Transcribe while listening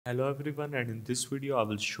Hello everyone, and in this video I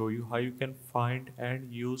will show you how you can find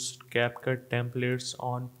and use CapCut templates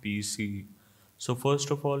on PC. So first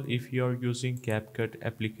of all, if you are using CapCut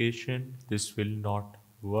application, this will not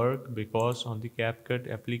work because on the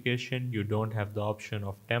CapCut application you don't have the option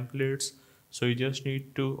of templates. So you just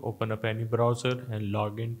need to open up any browser and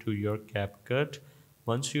log into your CapCut.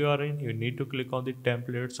 Once you are in, you need to click on the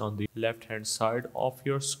templates on the left hand side of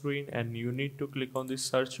your screen, and you need to click on the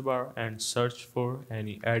search bar and search for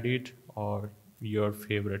any edit or your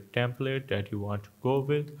favorite template that you want to go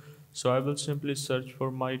with. So I will simply search for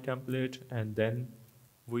my template, and then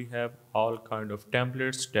we have all kind of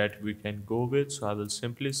templates that we can go with. So I will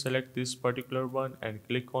simply select this particular one and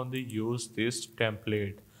click on the use this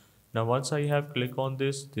template. Now once I have clicked on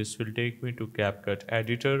this will take me to CapCut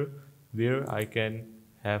editor, where I can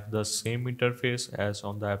have the same interface as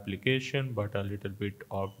on the application but a little bit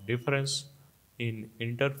of difference in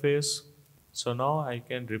interface. So now I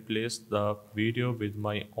can replace the video with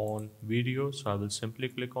my own video. So I will simply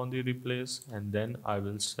click on the replace, and then I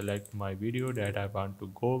will select my video that I want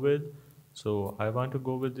to go with. So I want to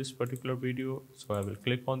go with this particular video, so I will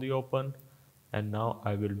click on the open, and now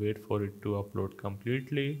I will wait for it to upload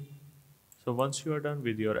completely. So once you are done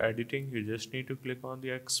with your editing, you just need to click on the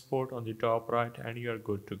export on the top right and you are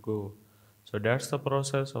good to go. So that's the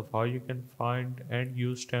process of how you can find and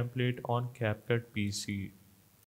use template on CapCut PC.